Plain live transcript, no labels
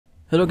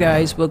Hello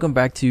guys, welcome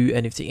back to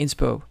NFT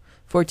Inspo.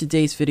 For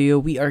today's video,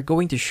 we are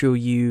going to show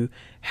you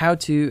how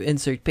to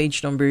insert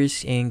page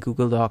numbers in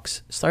Google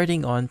Docs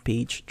starting on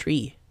page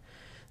 3.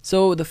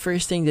 So the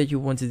first thing that you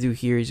want to do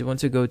here is you want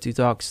to go to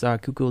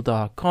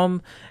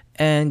docs.google.com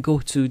and go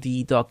to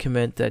the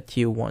document that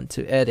you want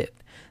to edit.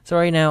 So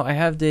right now I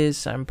have this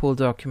sample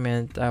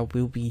document I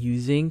will be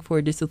using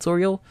for this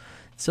tutorial.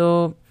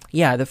 So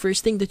yeah, the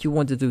first thing that you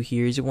want to do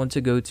here is you want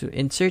to go to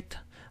insert,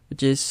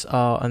 which is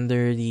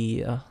under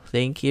the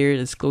link here.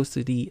 Let's close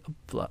to the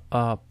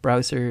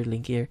browser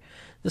link here.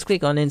 Just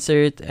click on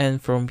insert,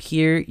 and from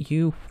here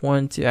you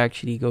want to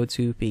actually go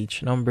to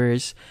page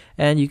numbers,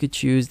 and you could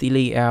choose the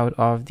layout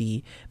of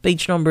the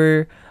page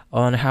number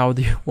on how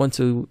do you want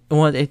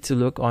it to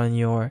look on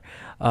your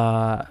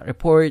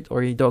report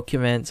or your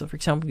document. So for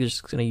example, you're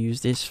just gonna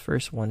use this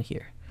first one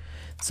here.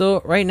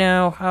 So right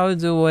now, how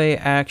do I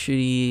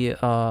actually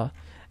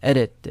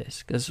edit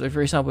this? Because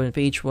for example, in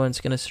page 1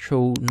 it's gonna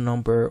show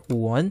number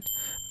 1,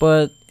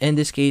 but in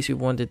this case we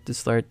wanted to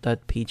start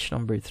at page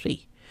number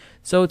 3.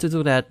 So to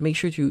do that, make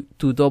sure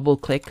to double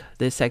click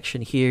this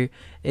section here.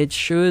 It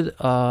should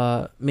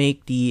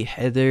make the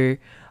header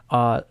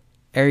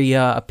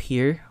area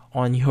appear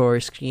on your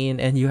screen,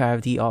 and you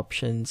have the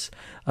options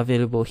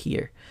available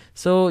here.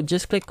 So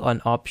just click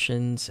on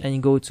options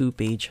and go to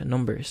page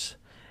numbers,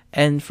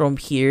 and from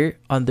here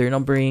under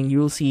numbering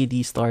you'll see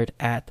the start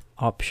at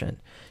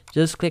option.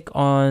 Just click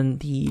on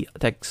the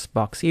text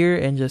box here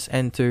and just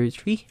enter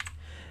 3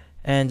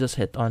 and just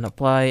hit on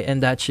apply,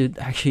 and that should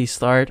actually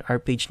start our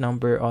page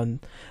number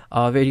on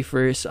very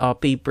first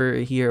paper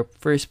here,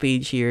 first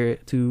page here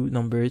to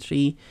number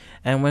 3.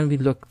 And when we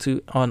look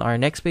to on our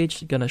next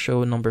page, it's gonna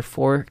show number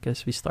 4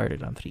 because we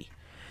started on 3.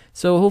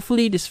 So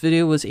hopefully this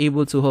video was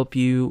able to help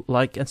you.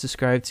 Like and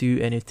subscribe to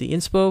NFT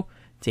Inspo.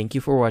 Thank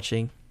you for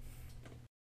watching.